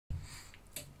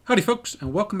Howdy folks,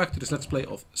 and welcome back to this Let's Play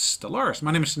of Stellaris.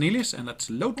 My name is Sonelias, and let's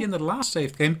load the end of the last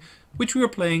saved game, which we were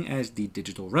playing as the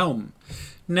Digital Realm.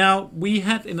 Now, we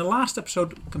had in the last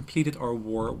episode completed our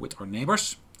war with our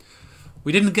neighbours.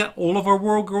 We didn't get all of our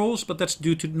war goals, but that's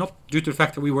not due to the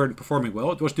fact that we weren't performing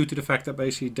well. It was due to the fact that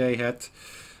basically they had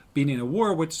been in a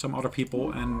war with some other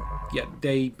people, and yeah,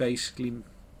 they basically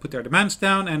put their demands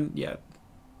down, and yeah,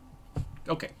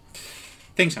 okay,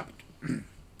 things happened.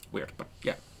 Weird, but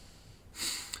yeah.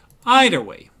 Either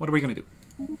way, what are we going to do?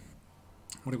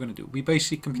 What are we going to do? We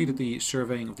basically completed the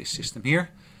surveying of this system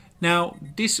here. Now,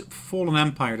 this fallen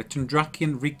empire, the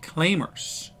Tundrakian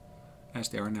Reclaimers, as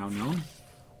they are now known,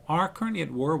 are currently at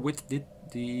war with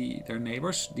their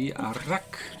neighbors, the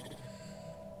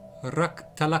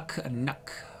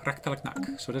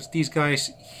Raktalaknak. So that's these guys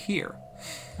here.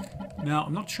 Now,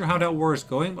 I'm not sure how that war is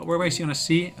going, but we're basically going to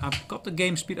see. I've got the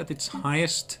game speed at its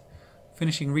highest.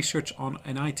 Finishing research on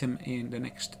an item in the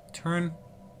next turn,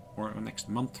 or next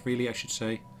month really I should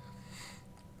say.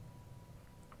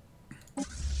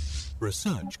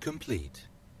 Research complete.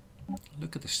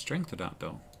 Look at the strength of that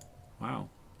though. Wow.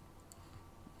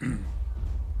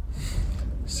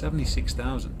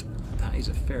 76,000. That is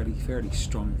a fairly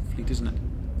strong fleet, isn't it?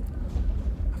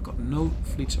 I've got no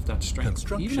fleets of that strength.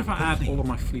 Even if I add all of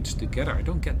my fleets together, I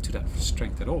don't get to that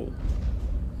strength at all.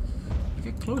 I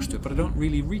get close to it, but I don't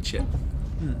really reach it.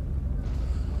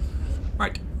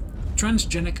 Right.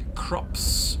 Transgenic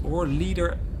crops or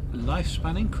leader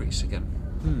lifespan increase again.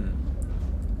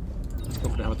 Let's go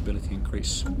for the habitability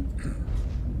increase.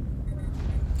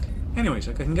 Anyways,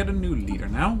 I can get a new leader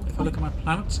now. If I look at my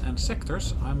planets and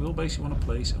sectors, I will basically want to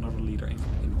place another leader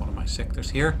in one of my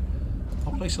sectors here.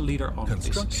 I'll place a leader on this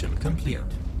sector here.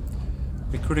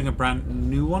 Recruiting a brand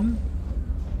new one.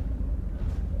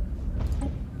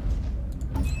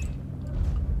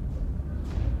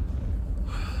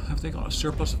 Have they got a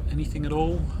surplus of anything at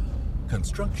all?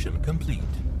 Construction complete.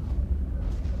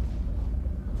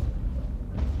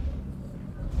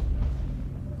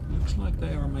 Looks like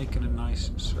they are making a nice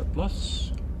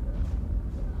surplus.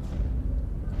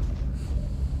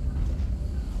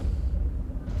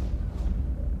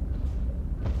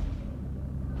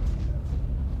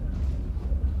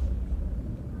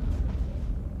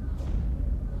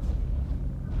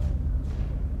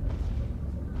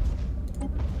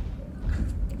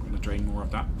 Drain more of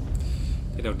that.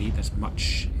 They don't need as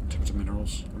much in terms of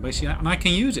minerals. And I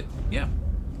can use it. Yeah,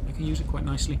 I can use it quite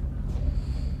nicely.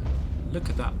 Look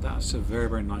at that. That's a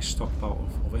very nice stockpile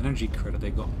of energy credit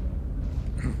they got.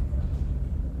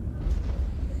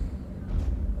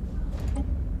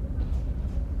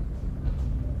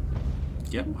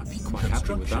 Yep, I'd be quite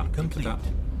happy with that. Look at that.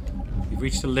 We've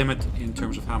reached the limit in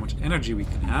terms of how much energy we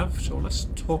can have. So let's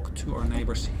talk to our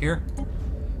neighbors here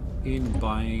in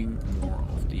buying more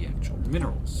of the actual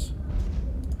minerals.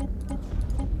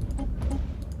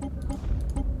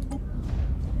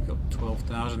 We got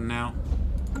 12,000 now.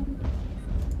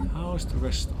 How is the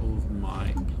rest of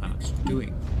my planets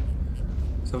doing?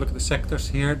 So look at the sectors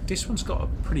here. This one's got a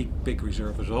pretty big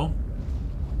reserve as well.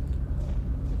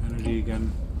 Energy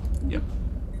again. Yep.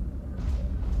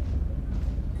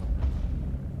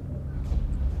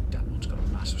 That one's got a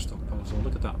massive stockpile as well.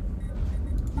 Look at that.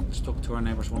 Let's talk to our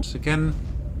neighbors once again.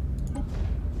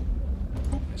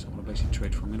 Okay, so I want to basically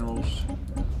trade for minerals.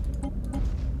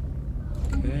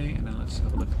 Okay, and then let's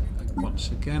have a look once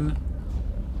again.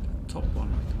 The top one,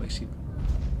 right, basically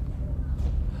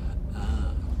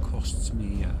costs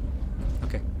me.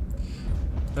 Okay,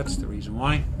 that's the reason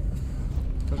why.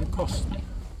 Because it costs me.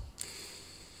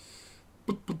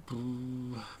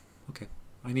 Okay,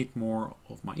 I need more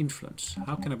of my influence.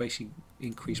 How can I basically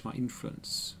increase my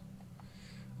influence?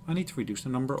 I need to reduce the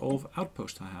number of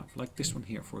outposts I have, like this one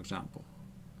here, for example.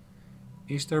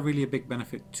 Is there really a big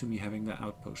benefit to me having that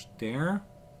outpost there?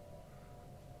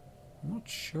 I'm not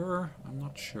sure. I'm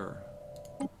not sure.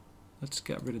 Let's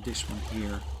get rid of this one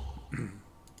here.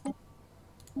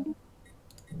 So I'm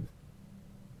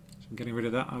getting rid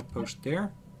of that outpost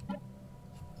there.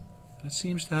 That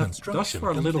seems to have thus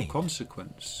far little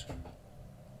consequence.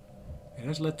 It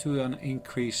has led to an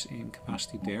increase in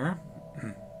capacity there.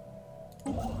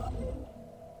 We're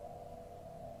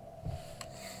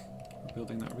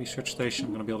building that research station.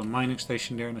 I'm going to build a mining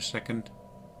station there in a second.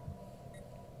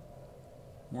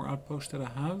 More outposts that I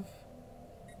have.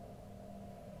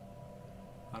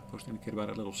 Outpost indicated by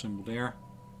that little symbol there.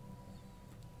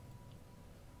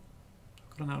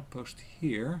 I've got an outpost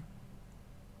here.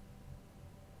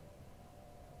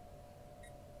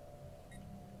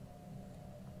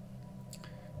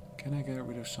 Can I get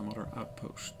rid of some other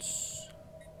outposts?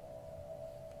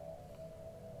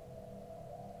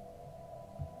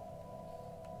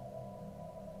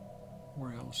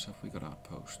 Where else have we got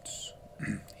outposts?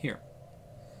 Here.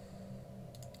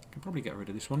 I can probably get rid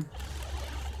of this one.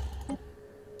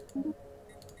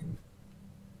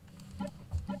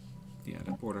 Yeah,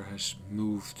 the border has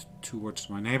moved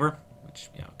towards my neighbor, which,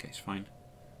 yeah, okay, is fine.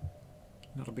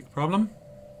 Not a big problem.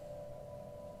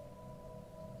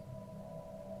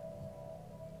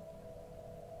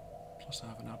 Plus I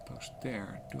have an outpost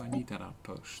there. Do I need that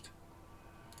outpost?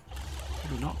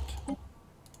 Probably not.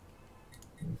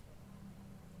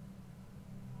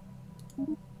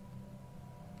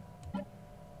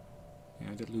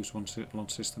 Yeah, I did lose one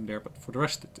system there, but for the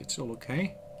rest it's all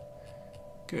okay.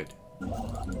 Good.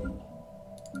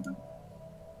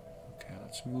 Okay,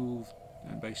 let's move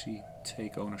and basically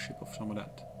take ownership of some of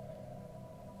that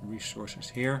resources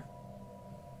here.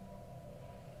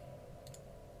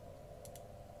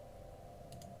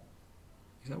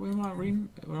 Is that where my realm?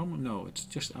 No, it's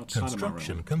just outside of my realm.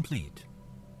 Construction complete.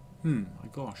 My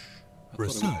gosh. I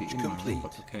Research thought it would be in my realm, complete.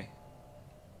 but okay.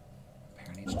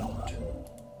 Apparently it's not.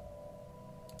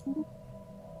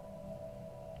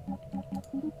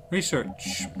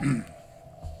 Research.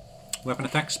 Weapon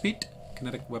attack speed,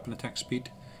 kinetic weapon attack speed,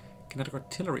 kinetic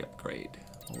artillery upgrade.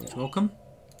 Always welcome.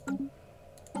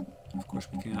 Of course,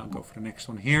 we can now go for the next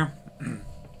one here.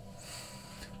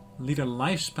 Leader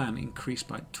lifespan increased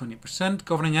by 20%.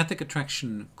 Governing ethic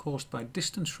attraction caused by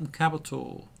distance from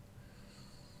capital.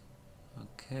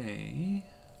 Okay.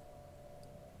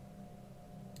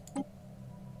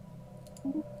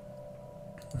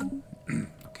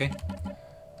 Okay.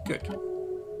 Good.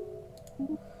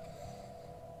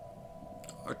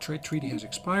 Our trade treaty has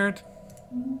expired.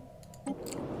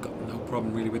 Got no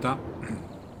problem really with that.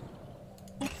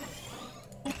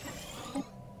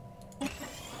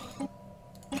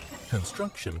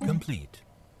 Construction complete.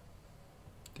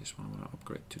 This one I want to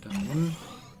upgrade to that one.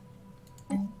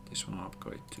 This one I'll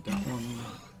upgrade to that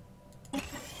one.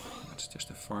 That's just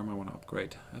a farm I want to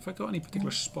upgrade. Have I got any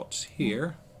particular spots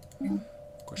here?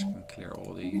 Of course I can clear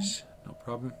all of these. No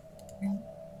problem.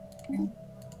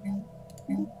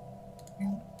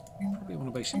 Probably want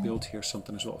to basically build here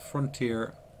something as well.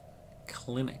 Frontier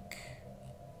Clinic.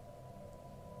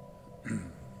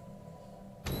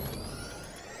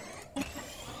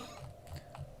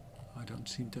 I don't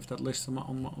seem to have that list on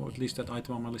my, or at least that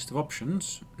item on my list of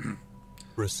options.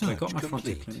 Research I got my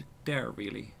Frontier complete. Clinic there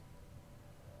really.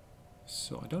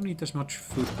 So I don't need as much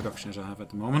food production as I have at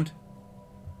the moment.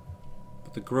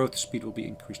 But the growth speed will be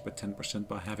increased by 10%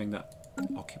 by having that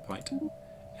occupied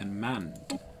and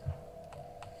manned.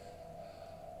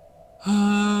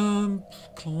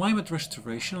 Climate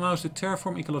restoration allows to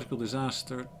terraform ecological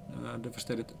disaster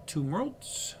devastated tomb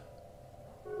worlds.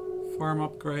 Farm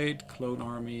upgrade, clone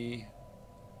army,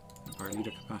 empire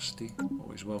leader capacity,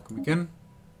 always welcome again.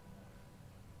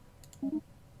 We're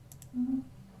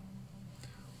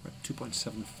at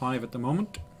 2.75 at the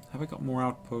moment. Have I got more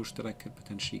outposts that I could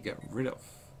potentially get rid of?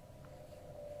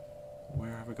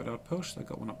 Where have I got outposts? I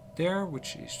got one up there,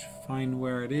 which is fine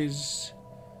where it is.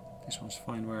 This one's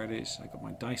fine where it is. I got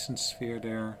my Dyson sphere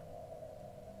there.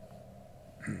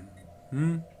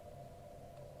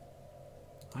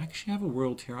 I actually have a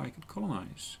world here I could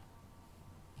colonize.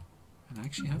 And I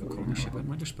actually have a colony ship at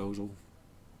my disposal.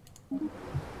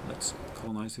 Let's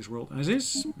colonize this world as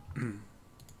is.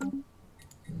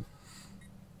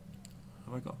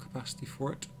 Have I got capacity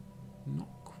for it? Not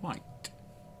quite.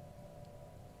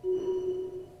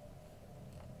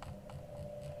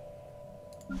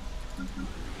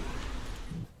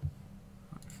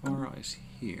 Farah is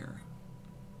here.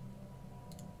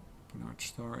 Bernard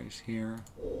Star is here.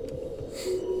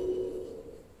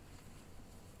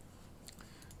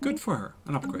 Good for her,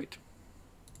 an upgrade.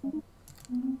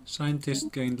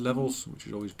 Scientist gained levels, which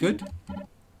is always good.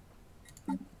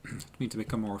 It means to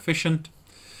become more efficient.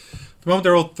 At the moment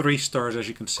they're all 3 stars, as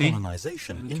you can see.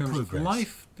 Colonization And in terms of progress.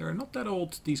 life, they're not that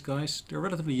old, these guys. They're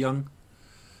relatively young.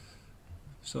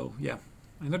 So, yeah.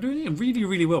 And they're doing it really,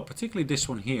 really well. Particularly this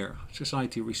one here.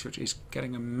 Society research is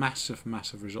getting a massive,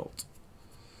 massive result.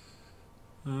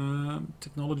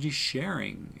 Technology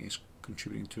sharing is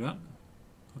contributing to that.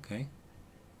 Okay.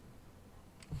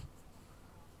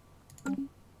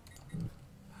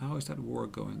 How is that war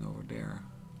going over there?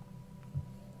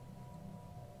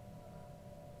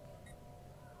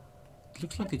 It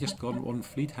looks like they just got one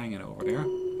fleet hanging over there,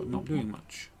 but not doing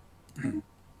much. We're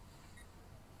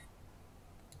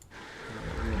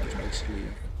just basically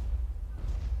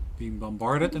being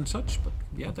bombarded and such, but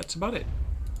yeah, that's about it.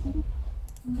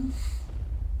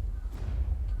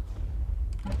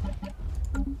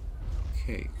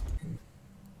 Okay.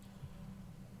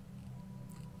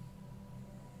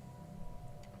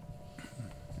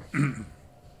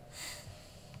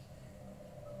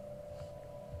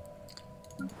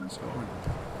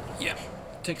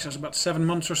 takes us about 7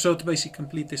 months or so to basically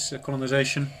complete this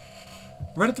colonization.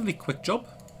 Relatively quick job.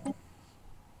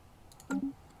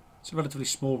 It's a relatively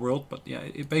small world, but yeah,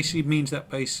 it basically means that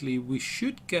basically we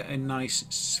should get a nice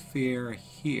sphere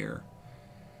here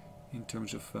in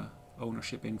terms of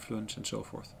ownership, influence, and so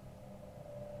forth.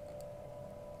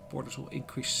 Borders will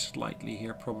increase slightly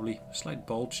here, probably. A slight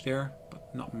bulge there,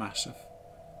 but not massive.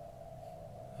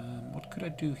 What could I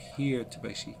do here to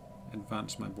basically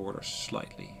advance my borders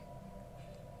slightly?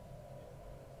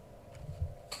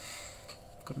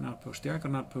 I've got an outpost there, I've got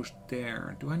an outpost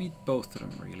there. Do I need both of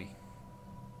them, really?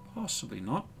 Possibly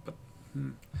not, but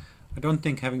I don't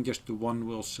think having just the one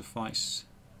will suffice.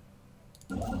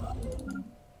 Right,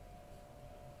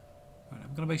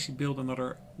 I'm going to basically build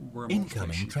another wormhole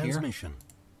Incoming station transmission.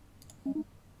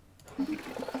 Here.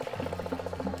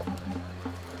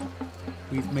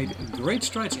 We've made great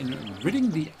strides in ridding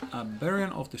the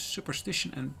Aberian of the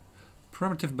superstition and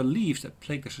primitive beliefs that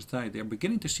plague their society. They are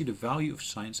beginning to see the value of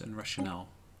science and rationale.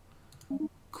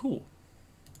 Cool.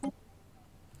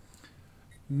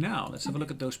 Now, let's have a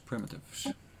look at those primitives.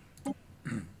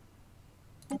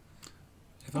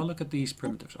 If I look at these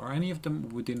primitives, are any of them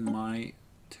within my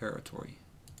territory?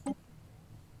 Yeah,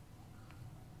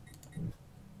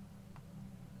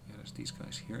 there's these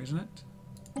guys here, isn't it?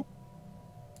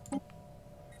 Alright,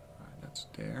 that's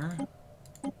there.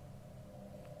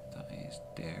 That is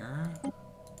there.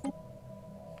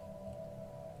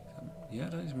 Yeah,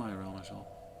 that is my realm as well.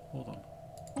 Hold on.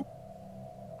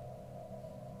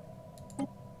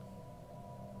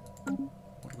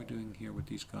 What are we doing here with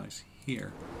these guys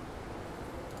here?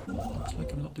 Looks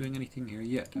like I'm not doing anything here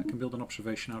yet. I can build an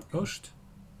observation outpost.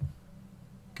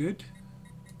 Good.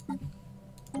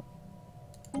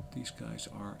 These guys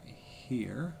are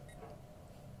here,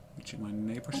 which is my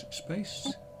neighbor's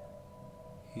space.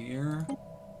 Here.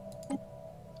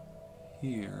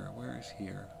 Here. Where is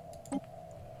here?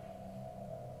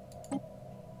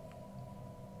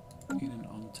 In an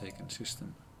untaken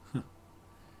system.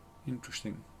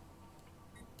 Interesting.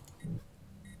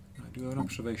 I do have an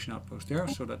observation outpost there,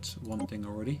 so that's one thing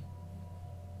already.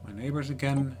 My neighbors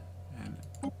again, and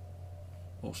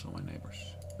also my neighbors.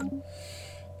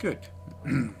 Good.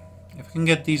 If I can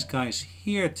get these guys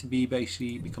here to be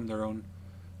basically become their own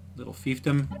little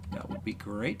fiefdom, that would be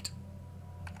great.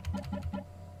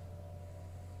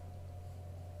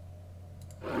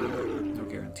 No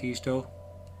guarantees though.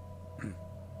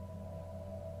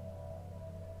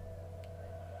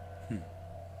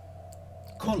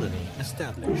 Colony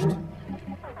established.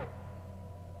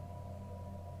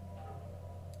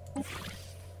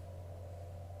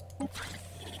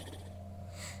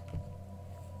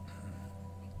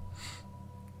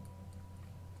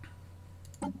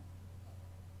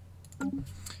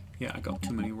 Yeah, I got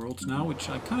too many worlds now, which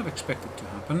I kind of expected to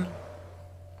happen.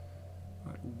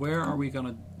 Right, where are we going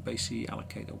to basically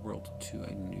allocate a world to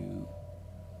a new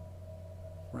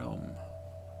realm?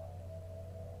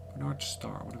 Bernard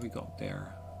Star, what have we got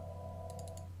there?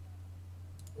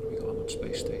 What have we got on that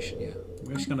space station? Yeah,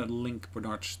 we're just going to link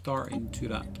Bernard Star into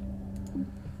that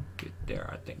bit there,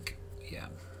 I think. Yeah.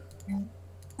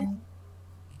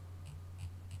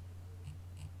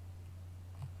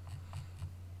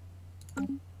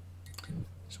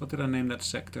 So what did I name that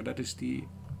sector? That is the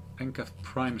Encaf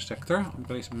Prime sector. I'm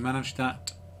going to manage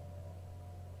that.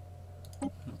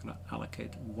 I'm going to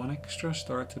allocate one extra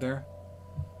star to there.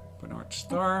 Bernard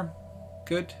Star.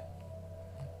 Good.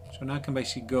 So now I can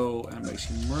basically go and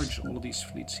basically merge all of these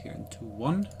fleets here into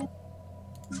one.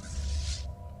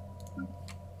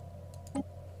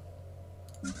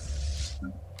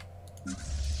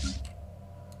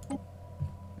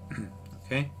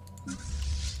 Okay.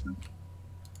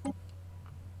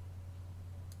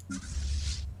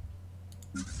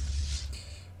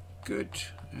 Good.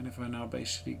 And if I now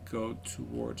basically go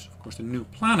towards, of course, the new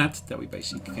planet that we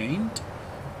basically gained,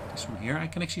 this one here, I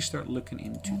can actually start looking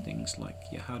into things like,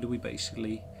 yeah, how do we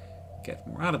basically get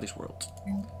more out of this world?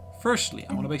 Firstly,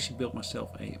 I want to basically build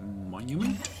myself a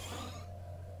monument.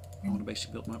 I want to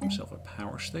basically build myself a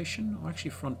power station, or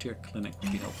actually a frontier clinic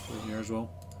would be helpful here as well,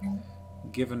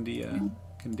 given the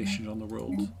conditions on the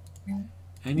world.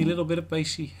 Any little bit of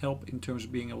basic help in terms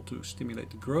of being able to stimulate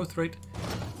the growth rate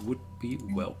would be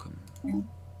welcome.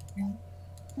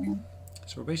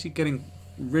 So we're basically getting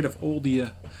rid of all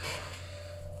the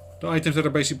items that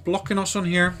are basically blocking us on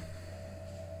here.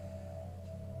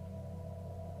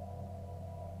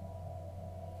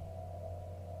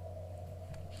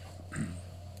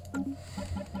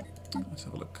 Let's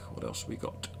have a look what else we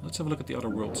got. Let's have a look at the other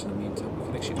worlds in the meantime. We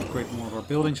can actually upgrade more of our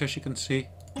buildings, as you can see.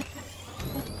 We're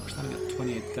standing at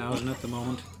 28,000 at the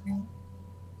moment.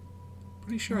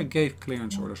 Pretty sure I gave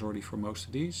clearance orders already for most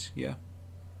of these. Yeah.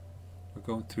 We're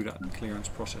going through that clearance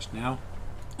process now.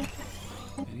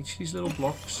 And each of these little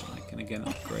blocks I can again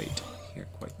upgrade here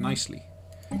quite nicely.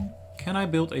 Can I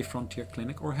build a frontier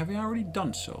clinic, or have I already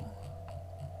done so?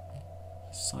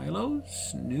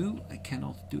 Silos? No, I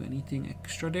cannot do anything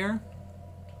extra there.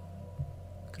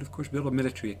 I could of course build a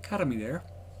military academy there.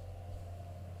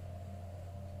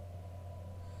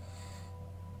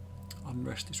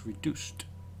 Unrest is reduced.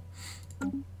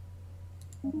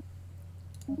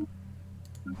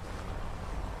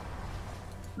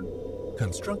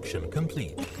 Construction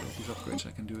complete. Okay, all these upgrades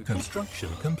I can do again. Construction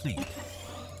complete.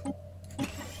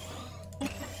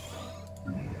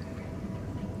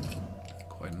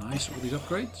 Quite nice, all these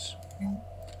upgrades.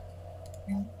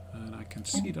 And I can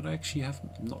see that I actually have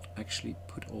not actually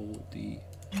put all the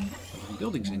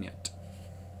buildings in yet.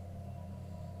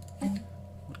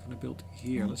 What can I build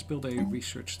here? Let's build a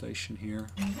research station here.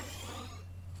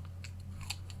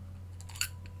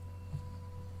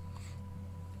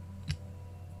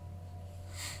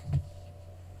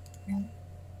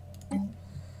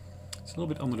 It's a little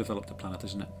bit underdeveloped, the planet,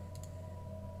 isn't it?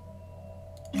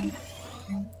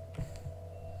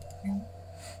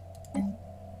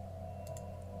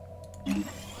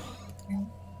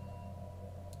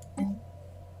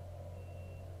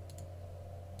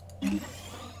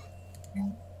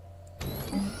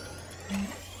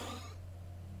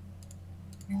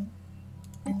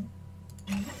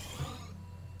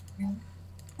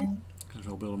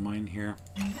 I'll build a mine here.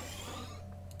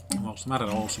 Well, it's matter,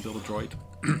 I'll also build a droid.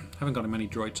 Haven't got many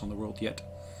droids on the world yet.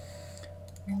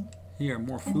 Here,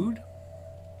 more food.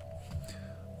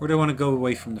 Or do I want to go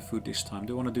away from the food this time?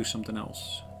 Do I want to do something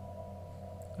else?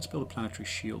 Let's build a planetary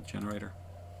shield generator.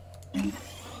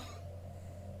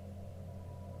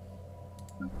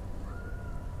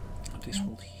 This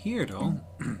world here, though,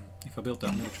 if I build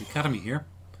that military academy here,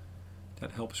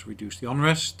 that helps reduce the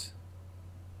unrest.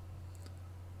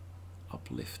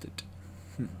 Uplifted.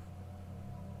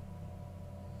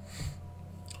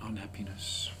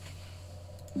 Unhappiness.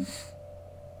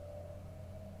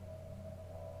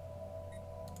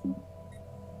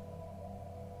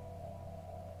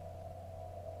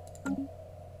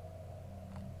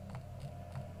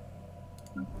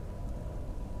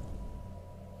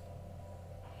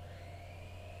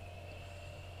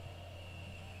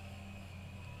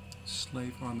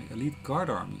 Slave army, elite guard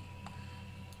army.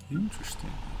 Interesting.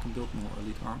 I can build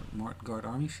more guard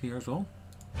armies here as well.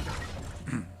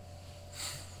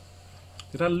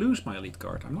 Did I lose my elite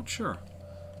guard? I'm not sure.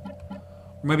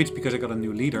 Or maybe it's because I got a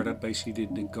new leader that basically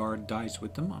the guard dies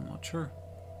with them. I'm not sure.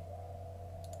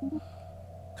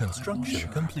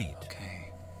 Construction complete.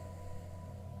 Okay.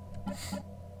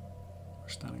 We're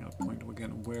standing at a point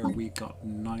again where we got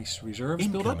nice reserves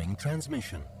built up. Incoming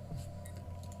transmission.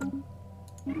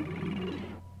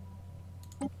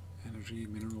 Energy,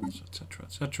 minerals, etc.,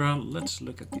 etc. Let's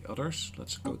look at the others.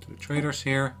 Let's go to the traders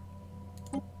here.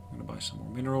 I'm going to buy some more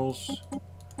minerals.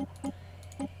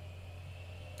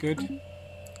 Good.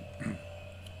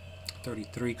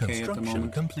 33k at the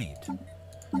moment. Complete.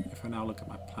 If I now look at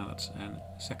my planets and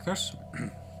sectors,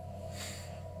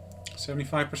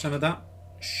 75% of that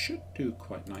should do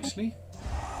quite nicely.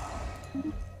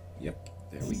 Yep,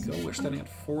 there we go. We're standing at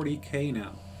 40k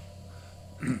now.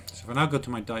 So if I now go to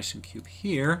my Dyson Cube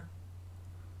here,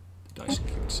 the Dyson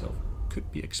Cube itself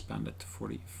could be expanded to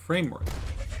 40 framework.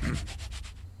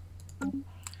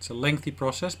 It's a lengthy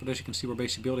process, but as you can see, we're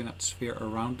basically building that sphere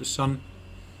around the sun.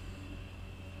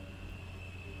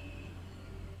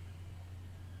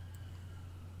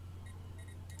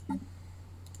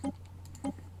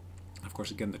 Of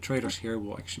course, again, the traders here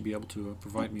will actually be able to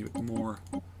provide me with more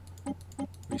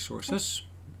resources.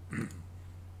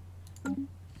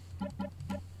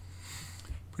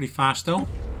 Pretty fast though.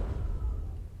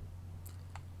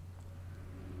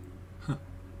 Huh.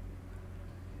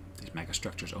 These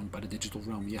megastructures owned by the digital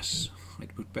realm, yes,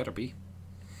 it would better be.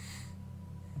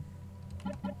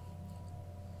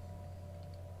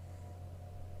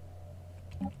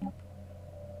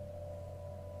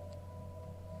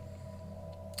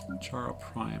 Chara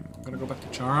Prime. I'm gonna go back to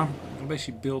Chara. I'm gonna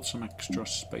basically build some extra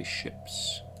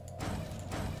spaceships.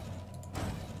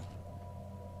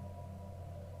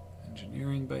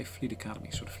 Engineering Bay, Fleet Academy.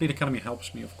 So the Fleet Academy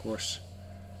helps me, of course,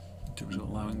 in terms of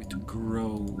allowing me to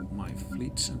grow my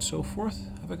fleets and so forth.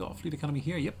 Have I got a Fleet Academy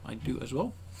here? Yep, I do as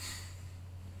well.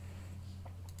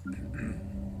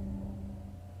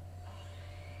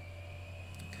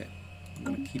 Okay, I'm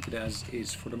going to keep it as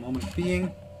is for the moment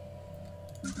being.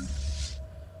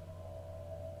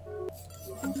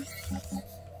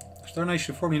 Star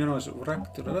Nation formerly known as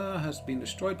Robotic has been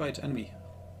destroyed by its enemy.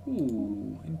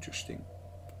 Ooh, interesting.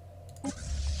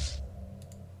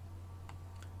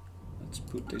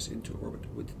 put this into orbit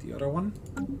with the other one.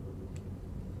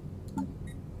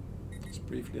 Let's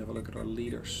briefly have a look at our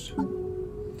leaders.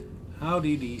 How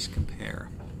do these compare?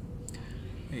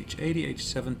 H80,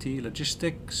 H70,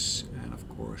 logistics, and of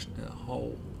course the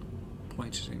hull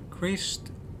points is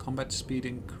increased, combat speed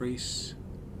increase,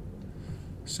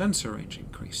 sensor range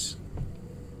increase.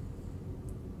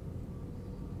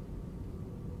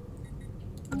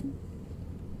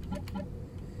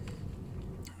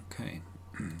 Okay.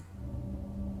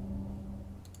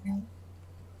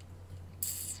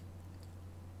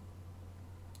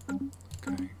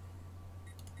 Okay.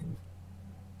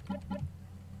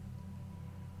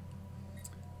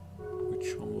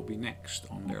 Which one will be next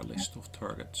on their list of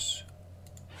targets?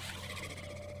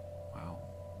 Wow.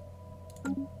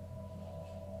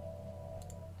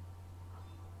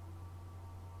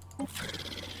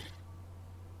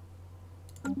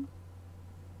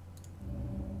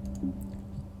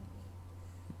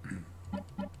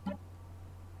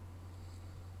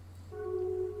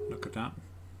 Look at that.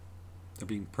 They're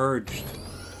being purged.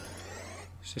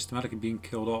 Systematically being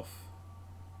killed off.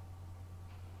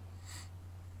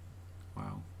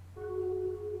 Wow.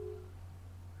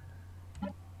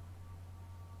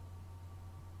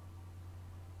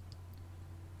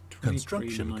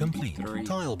 Construction complete.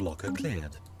 Tile blocker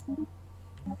cleared.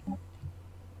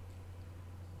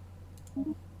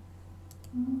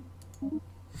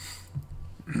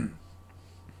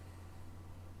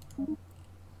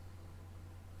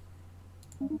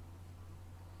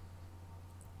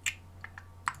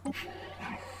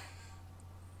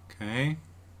 Okay.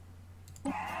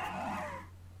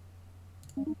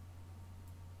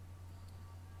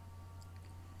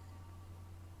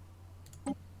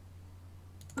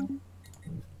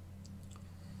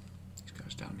 These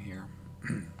guys down here.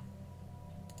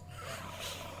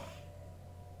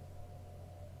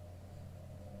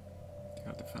 They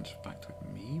got defensive back to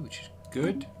me, which is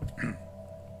good.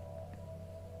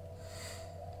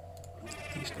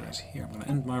 These guys here, I'm going to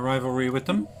end my rivalry with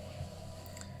them.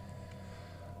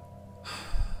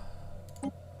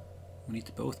 We need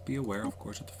to both be aware, of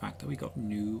course, of the fact that we got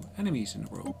new enemies in the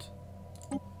world.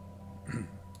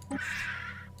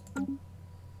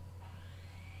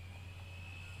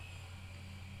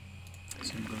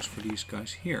 Same goes for these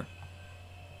guys here.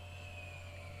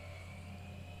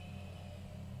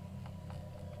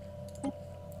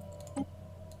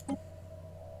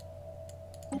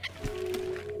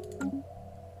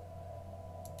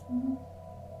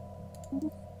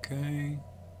 Okay.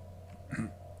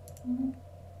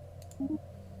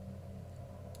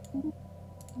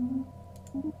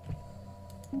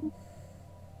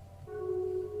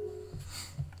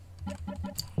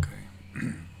 Okay.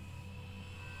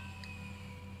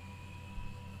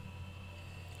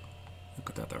 Look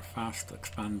at that, they're fast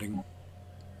expanding.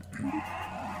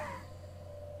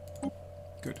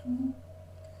 Good.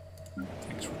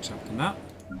 Thanks for accepting that.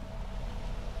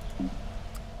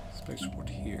 Spaceport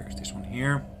here is this one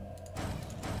here.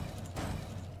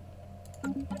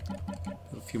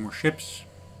 A few more ships,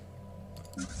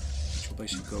 which will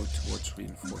basically go towards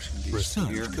reinforcing these Research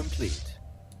here. complete.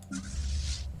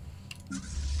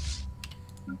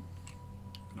 I'm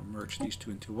gonna merge these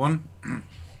two into one.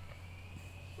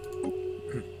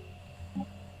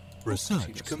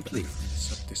 Research complete.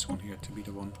 Set this one here to be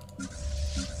the one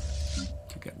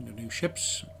to get the new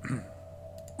ships.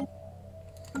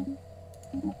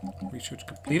 Research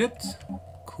completed.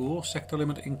 Cool. Sector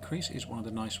limit increase is one of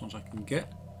the nice ones I can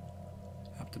get.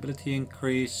 Habitability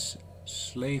increase.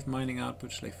 Slave mining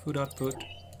output. Slave food output.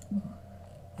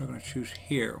 We're going to choose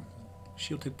here.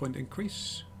 Shield hit point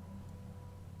increase.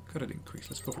 Could it increase?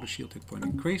 Let's go for the shield hit point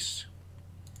increase.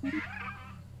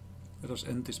 Let us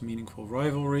end this meaningful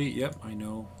rivalry. Yep, I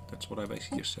know. That's what I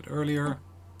basically just said earlier.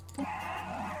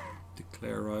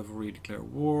 Declare rivalry, declare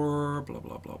war, blah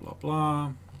blah blah blah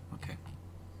blah. Okay.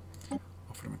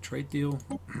 Offer them a trade deal.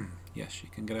 Yes, you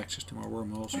can get access to more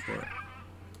wormholes for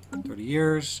 30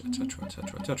 years, etc,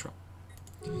 etc, etc.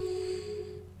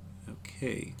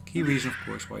 Okay. Key reason, of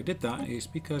course, why I did that is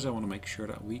because I want to make sure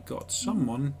that we got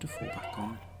someone to fall back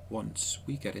on once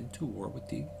we get into war with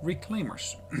the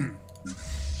Reclaimers.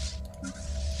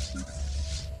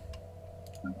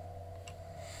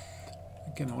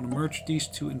 Again, I want to merge these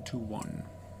two into one.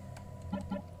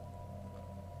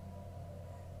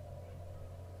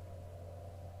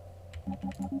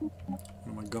 One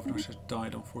of my governors has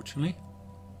died, unfortunately.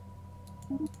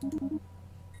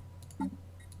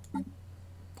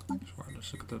 So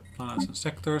let's look at the planets and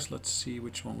sectors. Let's see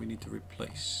which one we need to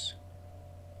replace.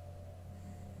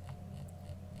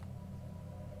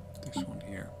 This one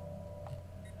here.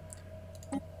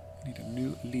 I need a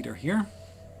new leader here.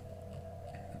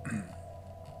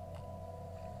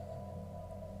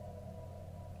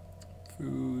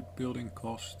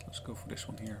 cost. Let's go for this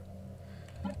one here.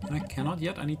 And I cannot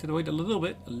yet. I need to wait a little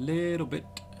bit. A little bit.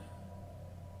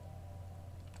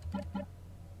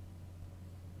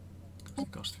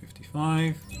 It cost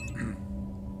 55. I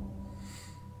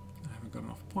haven't got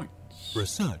enough points.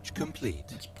 Research complete.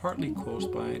 It's partly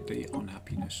caused by the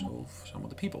unhappiness of some of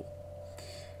the people.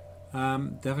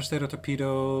 Devastator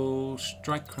torpedo,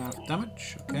 strike craft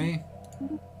damage. Okay.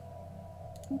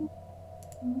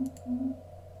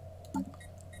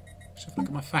 Let's have a look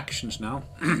at my factions now.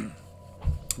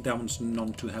 That one's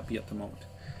not too happy at the moment.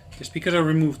 Just because I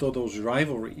removed all those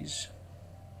rivalries.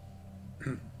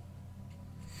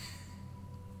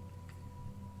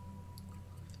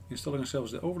 Installing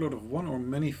ourselves the overload of one or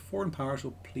many foreign powers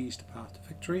will please the path to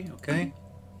victory. Okay.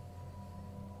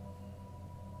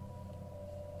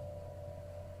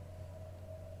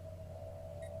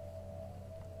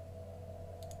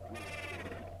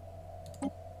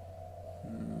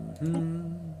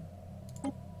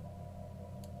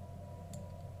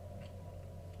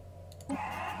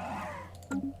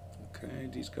 Okay,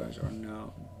 these guys are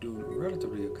now doing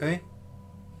relatively okay.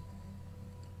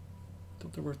 I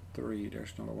thought there were 3.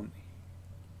 There's another one.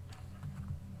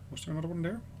 Was there another one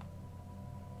there?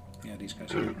 Yeah, these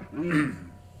guys are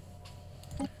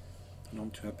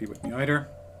not too happy with me either.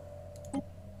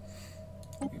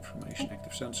 Information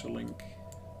active sensor link.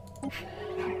 There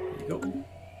you go.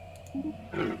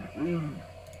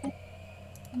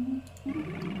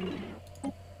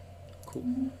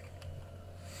 Cool.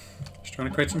 Just trying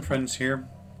to create some friends here.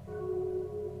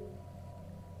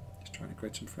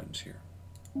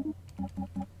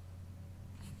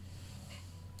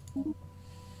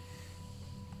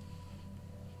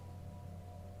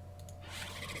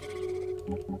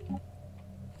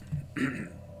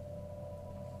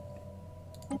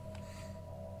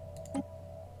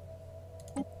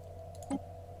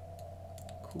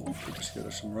 Cool. Good to see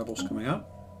there's some rebels coming up.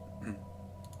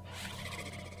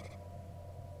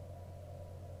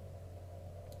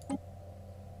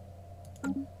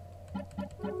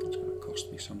 It's going to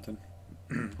cost me something.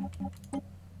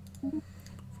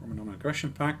 Form a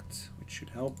non-aggression pact, which should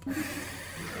help. Good,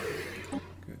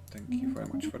 thank you very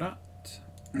much for that.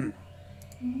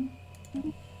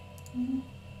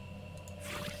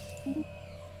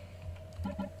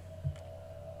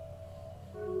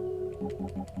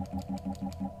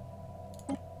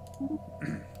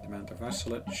 Demand their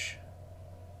vassalage.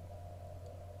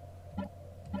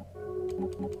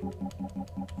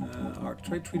 Our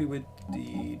trade treaty with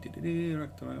the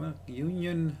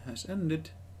Union has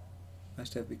ended, as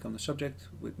they have become the subject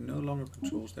which no longer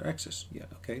controls their access. Yeah,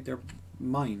 okay, they're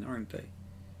mine, aren't they?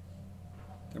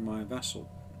 They're my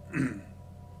vassal. If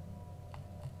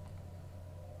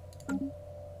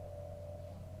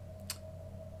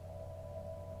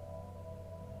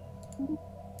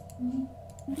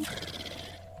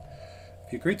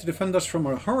you agree to defend us from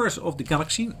our horrors of the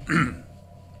galaxy,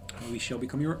 we shall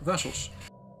become your vassals.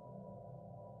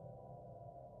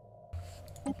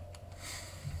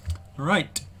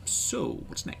 Alright, so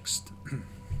what's next?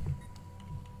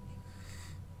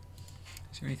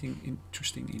 Is there anything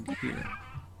interesting in here?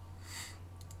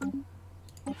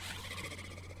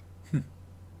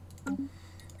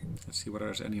 Let's see whether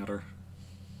there's any other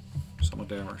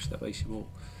Sonelias that basically will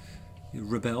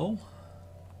rebel.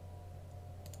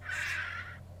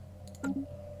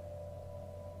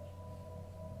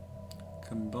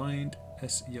 Combined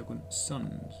S. Yagun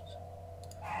Sons.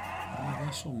 My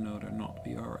vassal? No, they're not.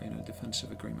 We are in a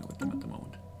defensive agreement with them at the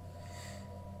moment.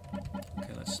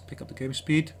 Okay, let's pick up the game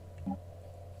speed.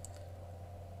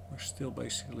 We're still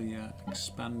basically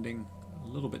expanding a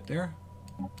little bit there.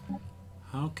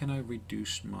 How can I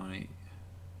reduce my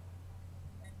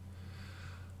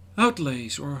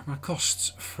outlays or my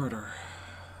costs further?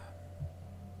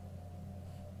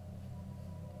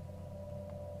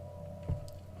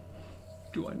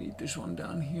 Do I need this one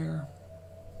down here?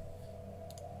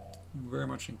 I'm very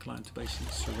much inclined to basically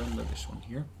surrender this one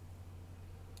here.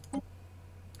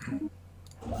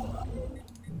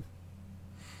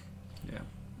 Yeah.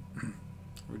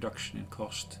 Reduction in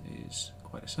cost is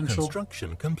quite essential.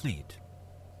 Construction complete.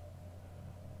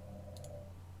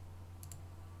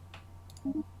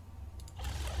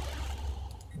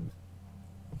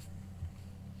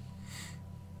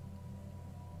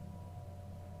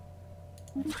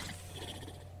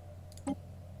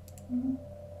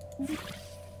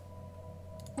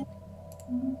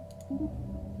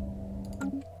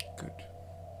 Good.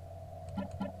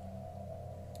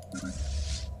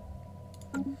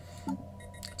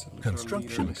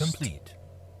 Construction complete.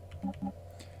 Now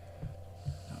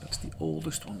that's the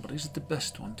oldest one, but is it the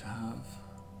best one to have?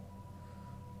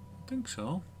 I think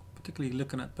so. Particularly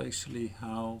looking at basically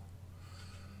how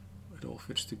It all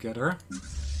fits together.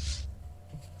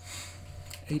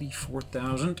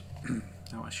 84,000.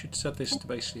 Now I should set this to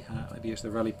basically have ID as the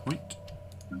rally point.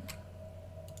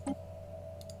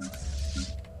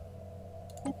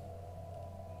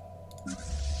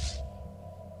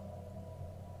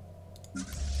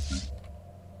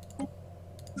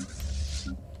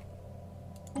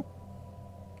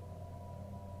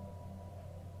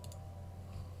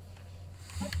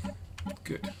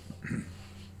 Good.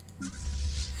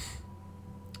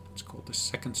 It's called the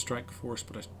second strike force,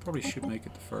 but I probably should make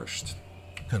it the first.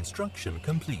 Construction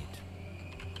complete.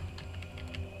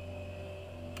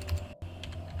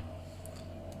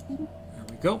 There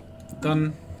we go.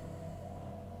 Done.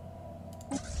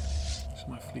 So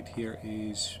my fleet here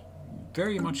is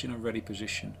very much in a ready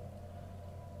position,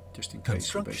 just in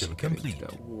case we basically get into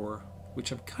that war,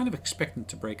 which I'm kind of expecting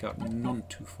to break out none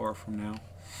too far from now.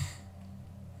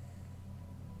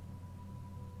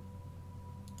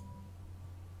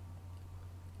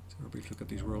 So a brief look at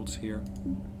these worlds here.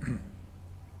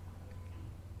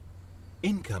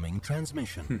 Incoming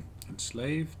transmission.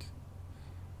 Enslaved.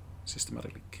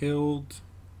 Systematically killed.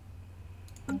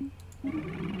 Yeah,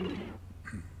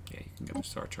 you can get the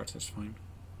star charts, that's fine.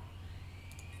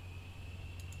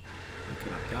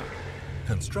 Looking at that.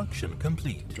 Construction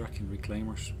complete. Draken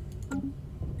reclaimers.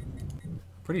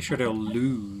 Pretty sure they'll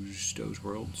lose those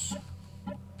worlds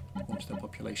once their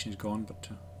population is gone, but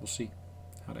we'll see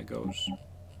how that goes.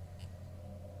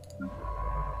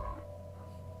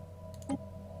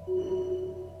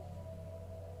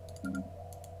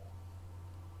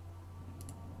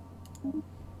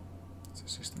 Let's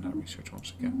assist in that research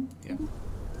once again. Yeah.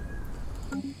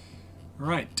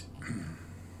 Right.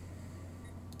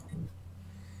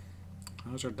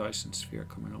 How's our Dyson sphere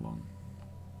coming along?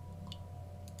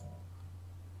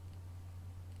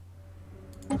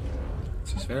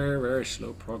 This is very, very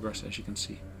slow progress, as you can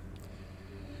see.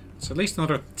 It's at least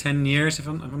another 10 years, if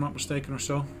I'm not mistaken, or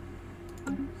so.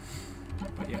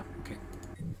 But yeah, okay.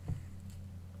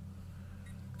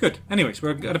 Good. Anyways,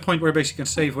 we're at a point where we basically can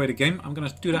save away the game. I'm going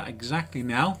to do that exactly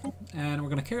now, and we're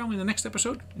going to carry on in the next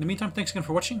episode. In the meantime, thanks again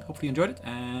for watching. Hopefully you enjoyed it,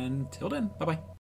 and till then, bye-bye.